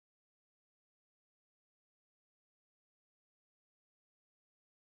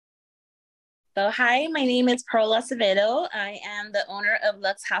So, hi, my name is Pearl Acevedo. I am the owner of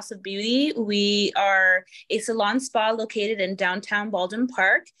Lux House of Beauty. We are a salon spa located in downtown Baldwin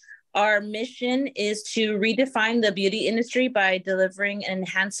Park. Our mission is to redefine the beauty industry by delivering an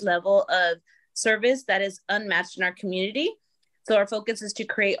enhanced level of service that is unmatched in our community. So, our focus is to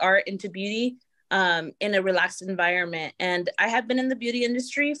create art into beauty in a relaxed environment. And I have been in the beauty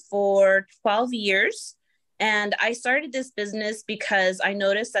industry for 12 years. And I started this business because I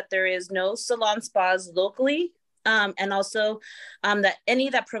noticed that there is no salon spas locally, and also that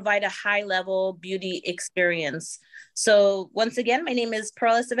any that provide a high level beauty experience. So once again, my name is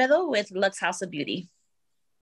Pearl Acevedo with Lux House of Beauty.